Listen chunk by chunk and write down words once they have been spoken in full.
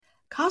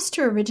Costs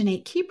to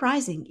originate keep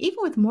rising, even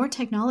with more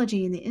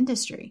technology in the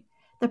industry.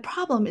 The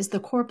problem is the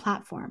core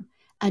platform.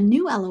 A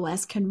new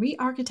LOS can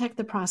re-architect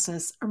the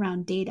process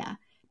around data,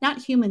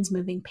 not humans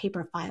moving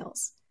paper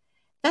files.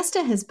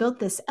 Vesta has built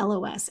this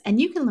LOS, and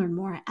you can learn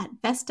more at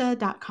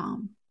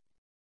Vesta.com.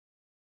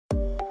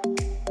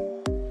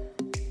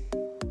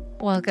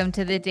 Welcome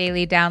to the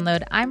Daily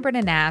Download. I'm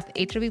Brenna Nath,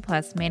 HW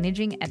Plus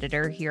Managing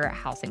Editor here at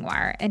Housing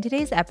Wire, and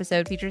today's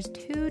episode features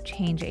two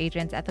change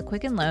agents at the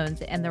Quicken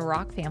Loans and the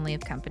Rock family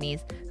of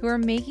companies who are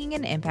making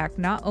an impact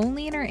not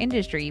only in our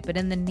industry, but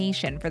in the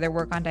nation for their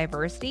work on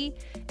diversity,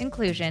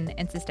 inclusion,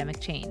 and systemic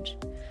change.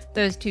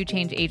 Those two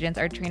change agents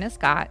are Trina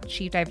Scott,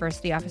 Chief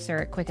Diversity Officer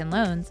at Quicken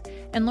Loans,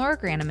 and Laura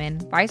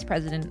Graneman, Vice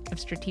President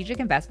of Strategic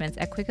Investments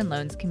at Quicken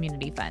Loans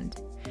Community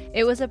Fund.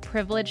 It was a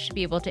privilege to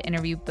be able to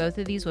interview both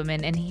of these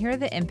women and hear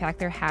the impact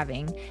they're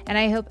having, and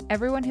I hope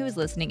everyone who is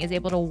listening is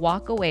able to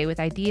walk away with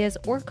ideas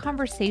or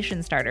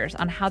conversation starters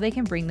on how they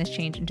can bring this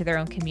change into their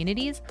own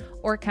communities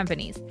or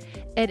companies.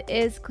 It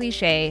is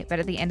cliche, but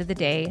at the end of the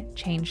day,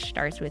 change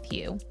starts with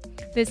you.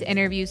 This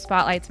interview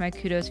spotlights my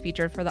kudos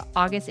featured for the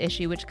August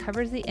issue, which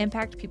covers the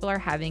impact people are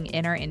having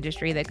in our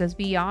industry that goes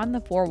beyond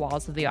the four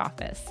walls of the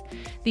office.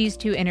 These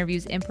two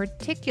interviews in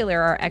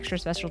particular are extra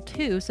special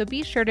too, so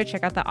be sure to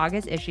check out the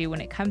August issue when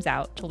it comes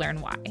out to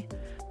learn why.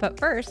 But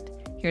first,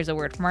 here's a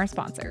word from our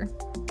sponsor.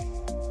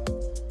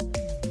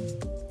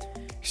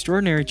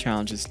 Extraordinary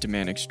challenges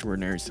demand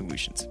extraordinary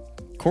solutions.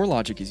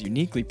 CoreLogic is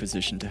uniquely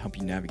positioned to help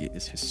you navigate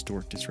this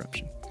historic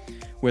disruption.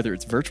 Whether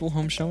it's virtual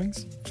home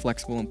showings,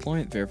 flexible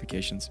employment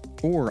verifications,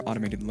 or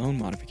automated loan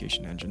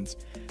modification engines,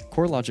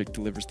 CoreLogic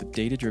delivers the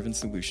data-driven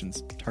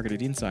solutions,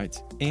 targeted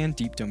insights, and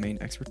deep domain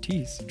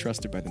expertise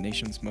trusted by the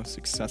nation's most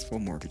successful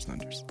mortgage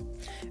lenders.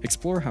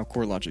 Explore how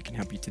CoreLogic can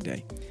help you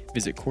today.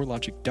 Visit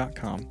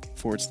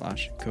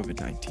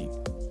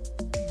corelogic.com/COVID-19.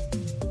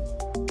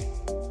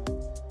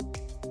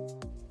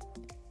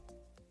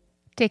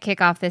 To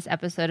kick off this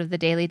episode of the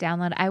Daily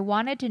Download, I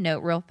wanted to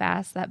note real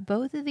fast that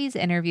both of these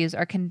interviews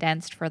are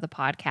condensed for the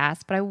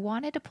podcast, but I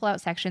wanted to pull out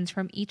sections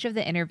from each of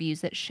the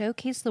interviews that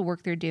showcase the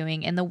work they're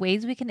doing and the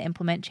ways we can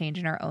implement change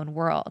in our own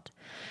world.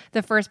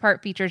 The first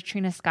part features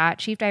Trina Scott,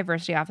 Chief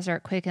Diversity Officer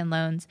at Quicken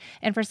Loans,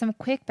 and for some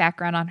quick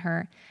background on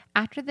her,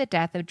 after the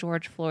death of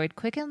George Floyd,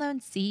 Quicken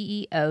Loans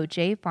CEO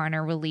Jay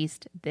Farner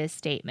released this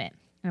statement.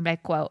 And I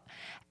quote,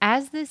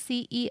 "As the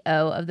CEO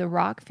of the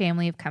Rock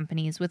family of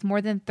companies with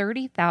more than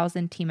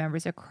 30,000 team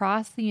members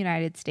across the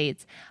United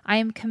States, I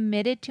am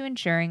committed to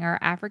ensuring our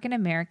African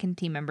American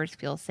team members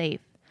feel safe.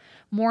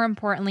 More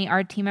importantly,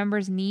 our team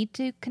members need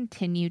to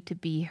continue to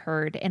be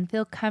heard and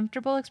feel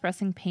comfortable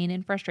expressing pain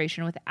and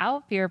frustration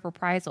without fear of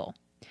reprisal.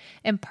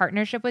 In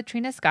partnership with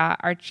Trina Scott,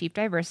 our Chief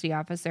Diversity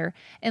Officer,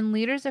 and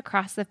leaders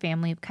across the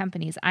family of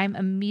companies, I'm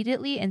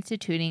immediately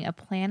instituting a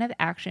plan of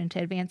action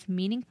to advance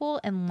meaningful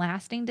and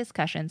lasting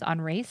discussions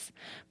on race,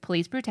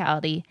 police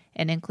brutality,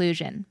 and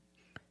inclusion."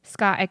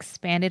 Scott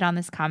expanded on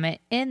this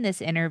comment in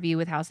this interview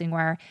with Housing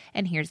Wire,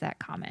 and here's that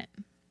comment.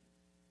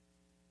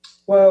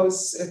 Well,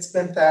 it's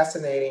been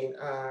fascinating.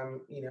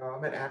 I'm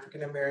an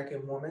African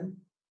American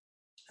woman.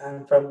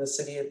 I'm from the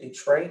city of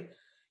Detroit.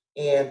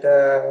 And,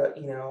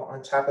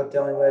 on top of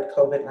dealing with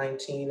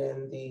COVID-19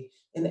 and the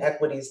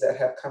inequities that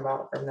have come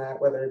out from that,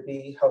 whether it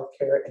be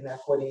healthcare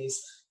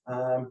inequities,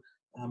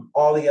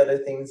 all the other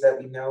things that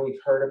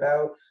we've heard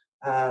about,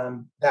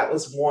 that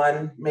was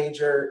one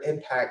major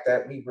impact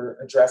that we were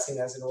addressing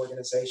as an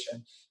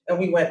organization. And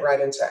we went right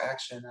into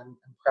action. I'm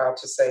proud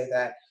to say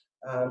that,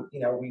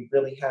 we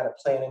really had a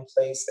plan in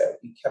place that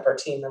we kept our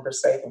team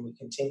members safe, and we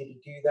continue to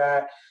do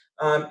that.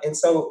 And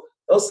so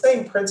those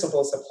same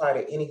principles apply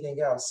to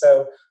anything else.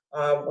 So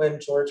when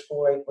George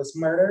Floyd was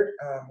murdered,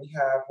 we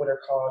have what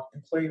are called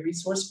employee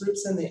resource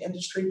groups in the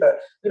industry,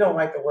 but we don't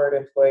like the word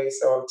employee.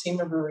 So team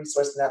member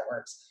resource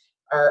networks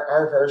are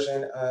our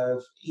version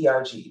of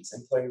ERGs,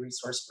 employee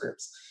resource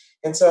groups.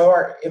 And so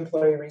our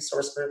employee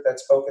resource group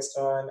that's focused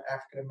on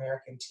African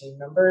American team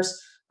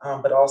members,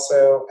 but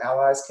also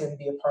allies can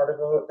be a part of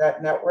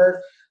that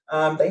network.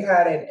 They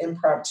had an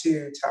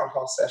impromptu town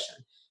hall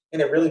session,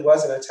 and it really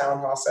wasn't a town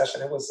hall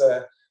session. It was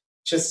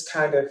just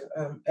kind of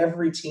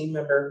every team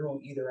member who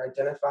either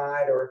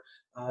identified or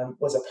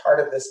was a part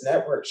of this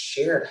network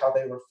shared how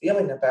they were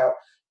feeling about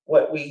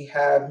what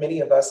many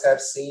of us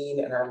have seen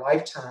in our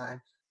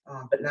lifetime,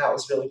 but now it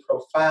was really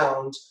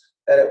profound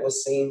that it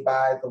was seen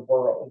by the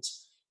world.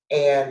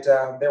 And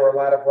there were a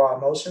lot of raw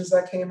emotions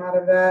that came out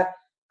of that.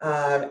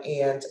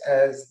 And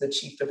as the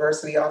Chief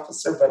Diversity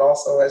Officer, but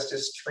also as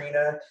just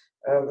Trina,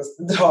 was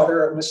the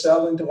daughter of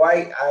Michelle and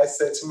Dwight, I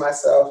said to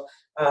myself,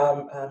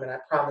 and I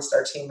promised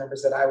our team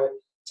members that I would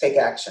take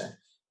action.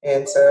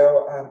 And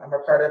so I'm a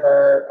part of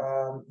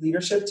our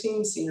leadership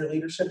team, senior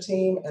leadership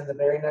team. And the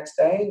very next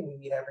day, we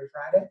meet every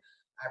Friday,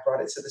 I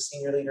brought it to the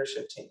senior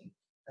leadership team.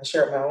 I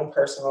shared my own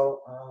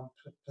personal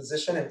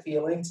position and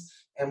feelings,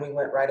 and we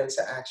went right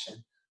into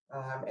action.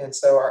 And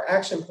so our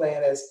action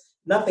plan is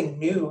nothing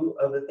new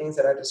of the things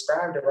that I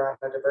described around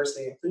our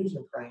diversity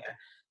inclusion plan.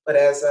 But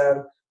as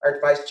our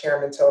vice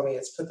chairman told me,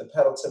 it's put the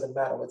pedal to the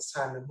metal. It's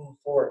time to move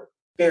forward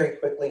very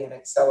quickly and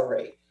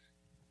accelerate.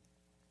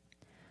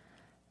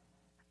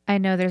 I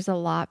know there's a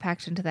lot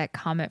packed into that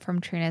comment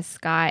from Trina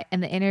Scott,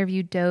 and the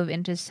interview dove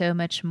into so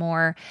much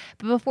more.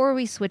 But before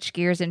we switch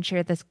gears and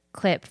share this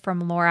clip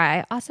from Laura,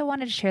 I also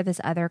wanted to share this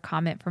other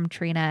comment from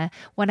Trina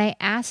when I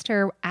asked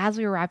her as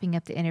we were wrapping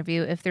up the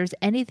interview if there's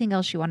anything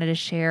else she wanted to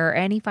share or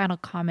any final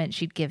comment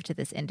she'd give to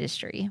this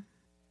industry.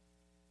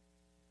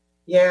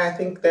 Yeah, I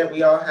think that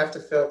we all have to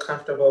feel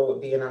comfortable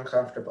with being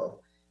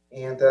uncomfortable.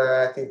 And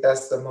I think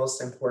that's the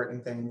most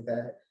important thing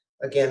that,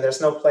 again,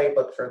 there's no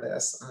playbook for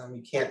this.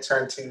 You can't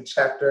turn to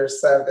chapter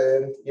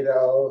 7,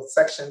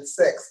 section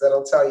 6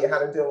 that'll tell you how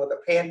to deal with a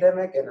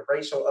pandemic and a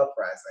racial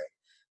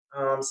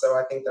uprising. So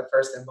I think the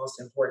first and most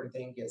important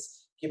thing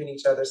is giving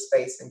each other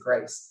space and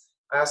grace.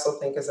 I also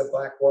think as a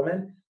Black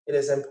woman, it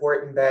is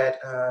important that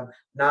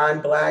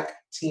non-Black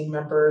team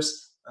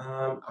members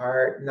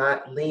are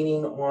not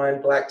leaning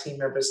on Black team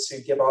members to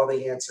give all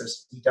the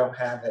answers. We don't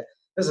have it.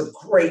 There's a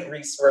great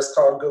resource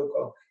called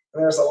Google,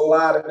 and there's a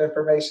lot of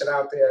information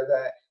out there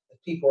that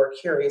if people are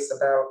curious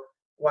about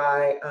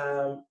why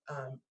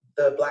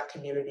the Black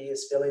community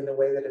is feeling the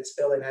way that it's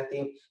feeling. I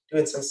think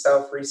doing some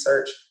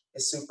self-research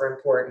is super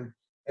important.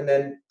 And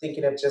then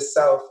thinking of just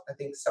self, I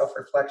think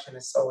self-reflection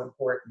is so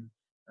important.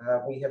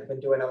 We have been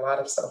doing a lot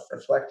of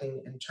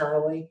self-reflecting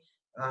internally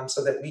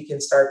so that we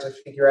can start to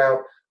figure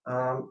out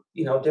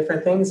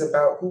different things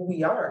about who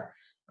we are.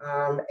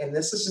 And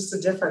this is just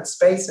a different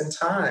space and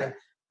time.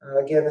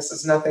 Again, this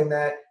is nothing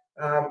that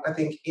I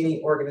think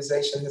any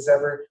organization has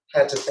ever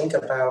had to think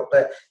about,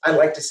 but I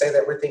like to say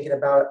that we're thinking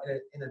about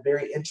it in a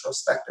very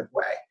introspective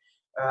way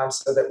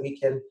so that we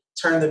can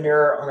turn the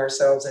mirror on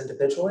ourselves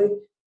individually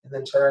and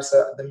then turn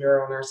the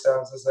mirror on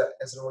ourselves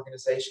as an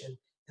organization,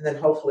 and then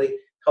hopefully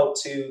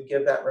help to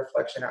give that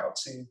reflection out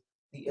to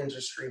the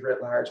industry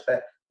writ large.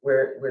 But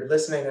we're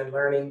listening and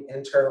learning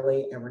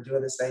internally, and we're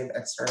doing the same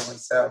externally.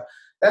 So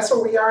that's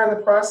where we are in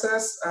the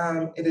process.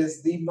 It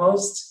is the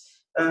most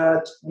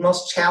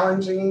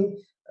challenging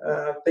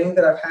thing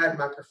that I've had in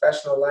my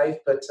professional life.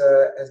 But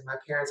as my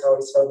parents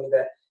always told me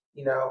that,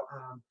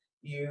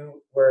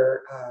 you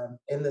were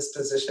in this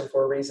position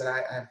for a reason.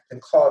 I've been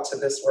called to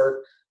this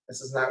work.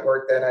 This is not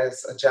work that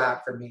is a job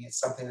for me. It's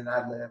something that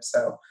I live.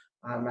 So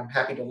I'm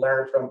happy to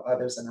learn from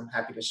others, and I'm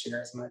happy to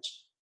share as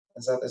much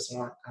as others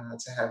want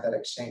to have that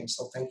exchange.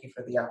 So thank you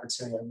for the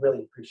opportunity. I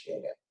really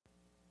appreciate it.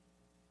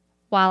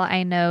 While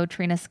I know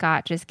Trina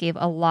Scott just gave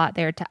a lot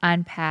there to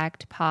unpack,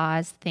 to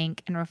pause,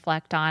 think, and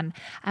reflect on,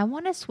 I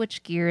want to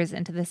switch gears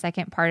into the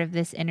second part of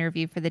this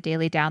interview for the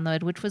Daily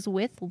Download, which was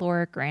with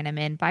Laura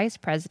Graneman, Vice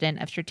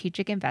President of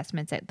Strategic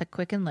Investments at the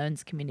Quicken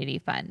Loans Community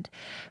Fund.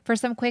 For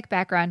some quick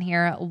background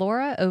here,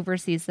 Laura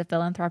oversees the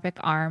philanthropic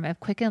arm of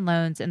Quicken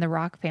Loans in the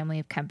Rock family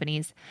of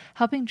companies,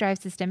 helping drive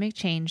systemic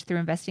change through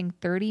investing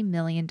 $30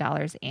 million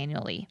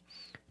annually.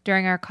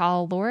 During our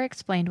call, Laura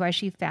explained why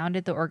she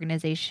founded the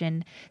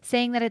organization,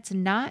 saying that it's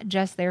not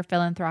just their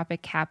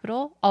philanthropic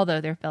capital,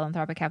 although their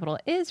philanthropic capital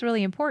is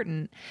really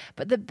important,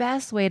 but the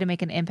best way to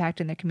make an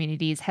impact in their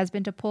communities has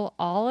been to pull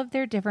all of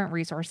their different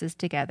resources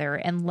together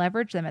and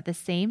leverage them at the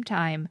same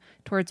time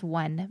towards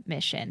one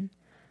mission.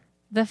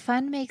 The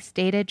fund makes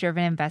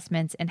data-driven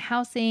investments in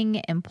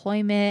housing,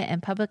 employment,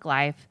 and public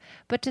life,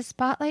 but to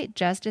spotlight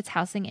just its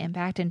housing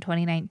impact in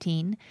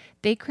 2019,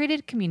 they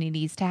created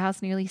communities to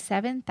house nearly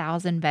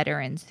 7,000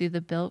 veterans through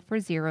the Built for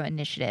Zero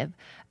initiative,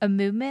 a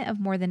movement of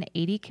more than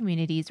 80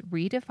 communities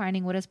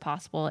redefining what is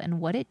possible and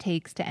what it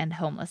takes to end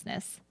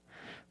homelessness.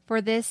 For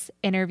this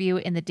interview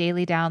in the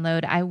Daily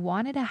Download, I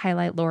wanted to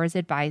highlight Laura's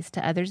advice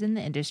to others in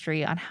the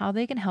industry on how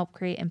they can help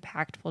create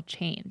impactful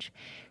change.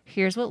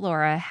 Here's what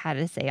Laura had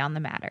to say on the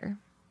matter.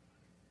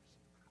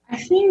 I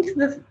think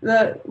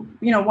the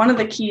one of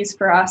the keys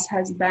for us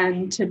has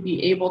been to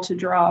be able to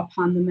draw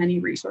upon the many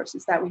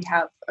resources that we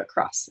have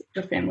across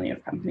the family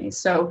of companies.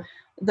 So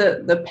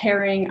the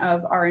pairing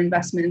of our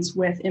investments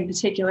with, in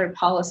particular,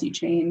 policy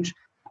change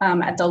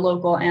at the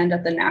local and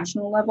at the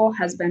national level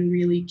has been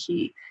really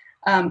key.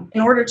 In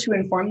order to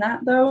inform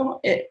that,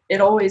 though, it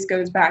always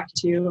goes back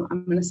to,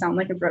 I'm going to sound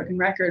like a broken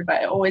record,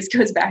 but it always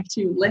goes back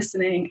to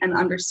listening and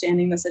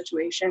understanding the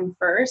situation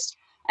first.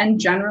 And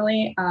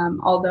generally,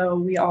 although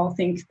we all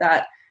think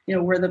that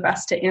we're the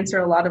best to answer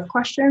a lot of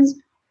questions,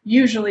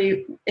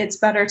 usually it's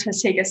better to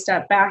take a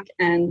step back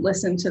and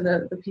listen to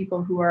the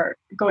people who are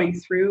going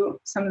through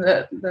some of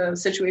the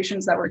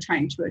situations that we're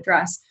trying to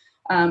address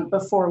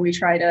before we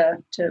try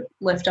to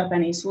lift up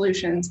any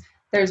solutions.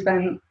 There's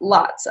been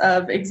lots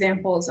of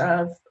examples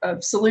of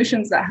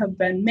solutions that have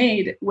been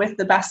made with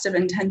the best of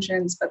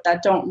intentions, but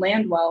that don't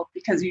land well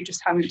because you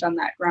just haven't done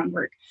that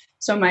groundwork.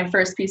 So my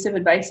first piece of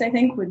advice, I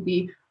think, would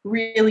be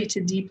really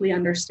to deeply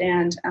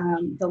understand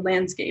the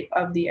landscape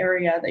of the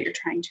area that you're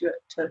trying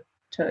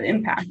to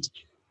impact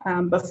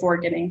before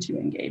getting too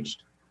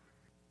engaged.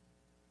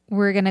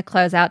 We're going to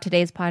close out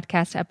today's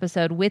podcast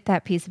episode with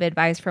that piece of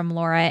advice from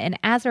Laura. And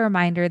as a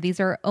reminder,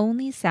 these are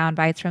only sound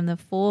bites from the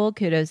full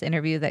Kudos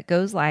interview that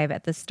goes live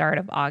at the start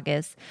of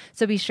August.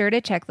 So be sure to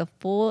check the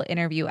full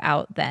interview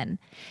out then.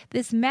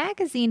 This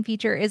magazine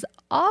feature is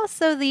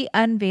also the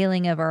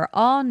unveiling of our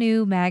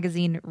all-new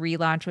magazine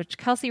relaunch, which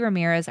Kelsey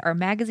Ramirez, our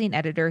magazine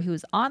editor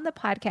who's on the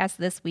podcast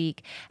this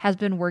week, has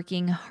been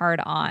working hard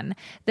on.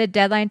 The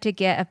deadline to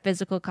get a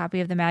physical copy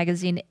of the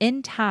magazine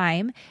in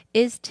time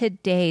is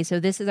today. So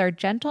this is our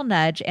gentle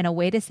nudge and a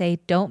way to say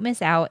don't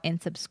miss out and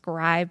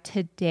subscribe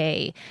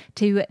today.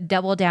 To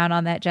double down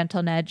on that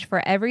gentle nudge,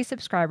 for every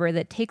subscriber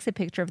that takes a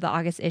picture of the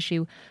August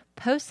issue,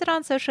 post it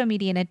on social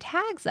media, and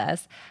tags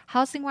us,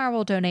 HousingWire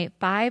will donate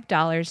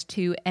 $5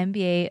 to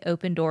MBA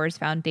Open Doors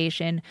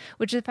Foundation,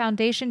 which is a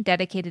foundation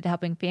dedicated to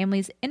helping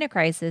families in a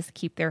crisis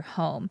keep their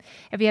home.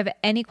 If you have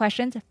any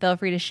questions, feel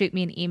free to shoot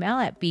me an email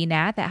at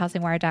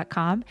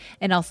bnath@housingwire.com,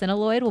 and Alcina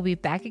Lloyd will be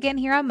back again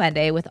here on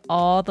Monday with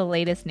all the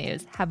latest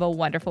news. Have a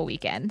wonderful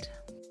weekend.